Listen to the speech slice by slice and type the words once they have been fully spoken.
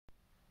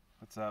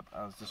what's up?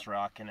 I was just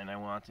rocking and I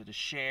wanted to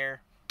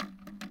share.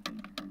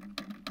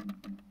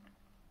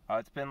 Oh,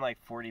 it's been like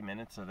 40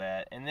 minutes of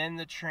that. And then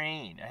the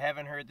train. I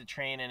haven't heard the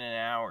train in an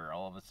hour.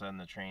 All of a sudden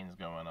the train's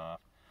going off.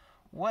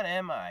 What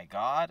am I,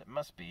 God? It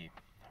must be.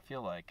 I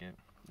feel like it.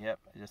 Yep,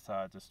 I just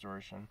saw a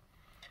distortion.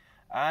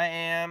 I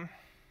am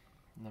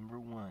number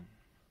 1.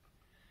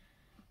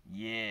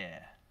 Yeah.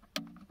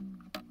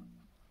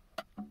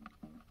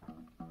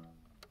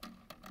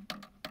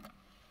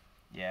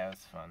 Yeah, it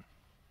was fun.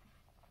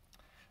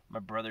 My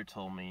brother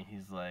told me,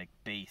 he's like,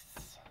 bass.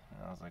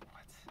 And I was like,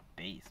 what?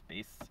 Bass?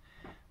 Bass?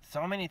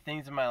 So many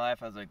things in my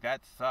life, I was like,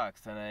 that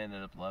sucks. And I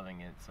ended up loving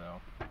it, so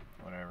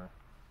whatever.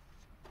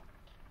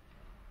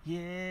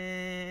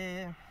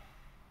 Yeah.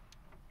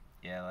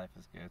 Yeah, life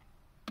is good.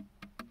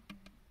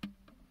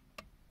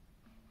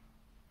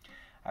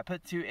 I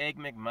put 2 Egg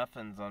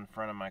McMuffins on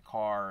front of my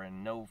car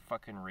and no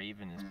fucking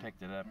Raven has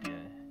picked it up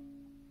yet.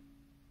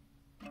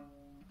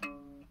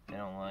 They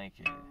don't like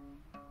it.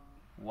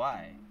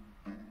 Why?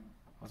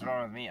 What's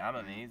wrong with me? I'm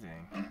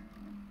amazing.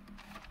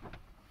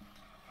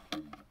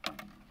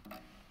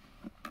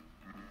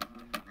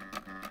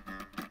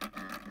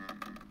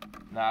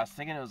 Nah, I was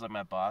thinking it was like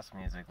my boss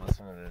music.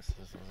 Listen to this.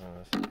 Just listen to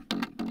this.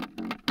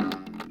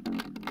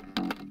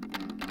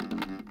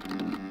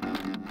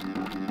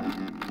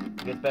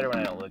 It gets better when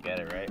I don't look at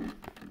it, right?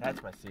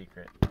 That's my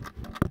secret.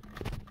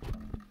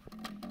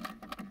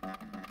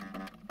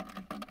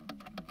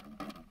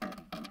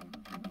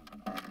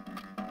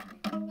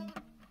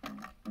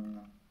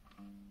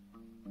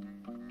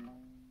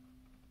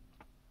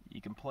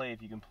 You can play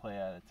if you can play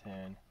out of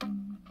tune.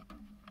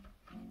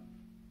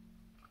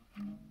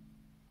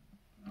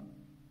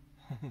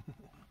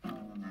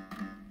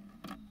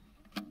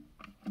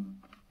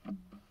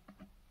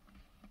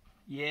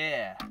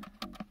 Yeah.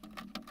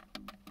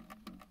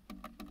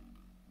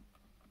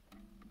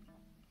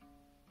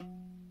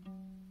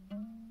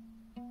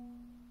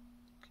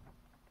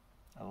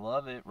 I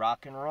love it.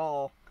 Rock and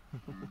roll.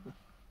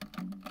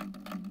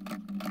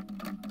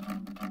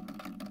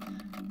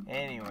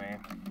 Anyway,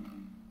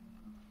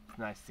 it's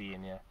nice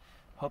seeing you.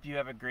 Hope you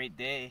have a great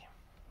day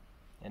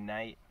and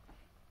night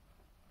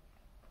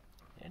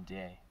and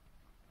day.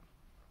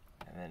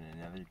 And then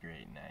another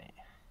great night.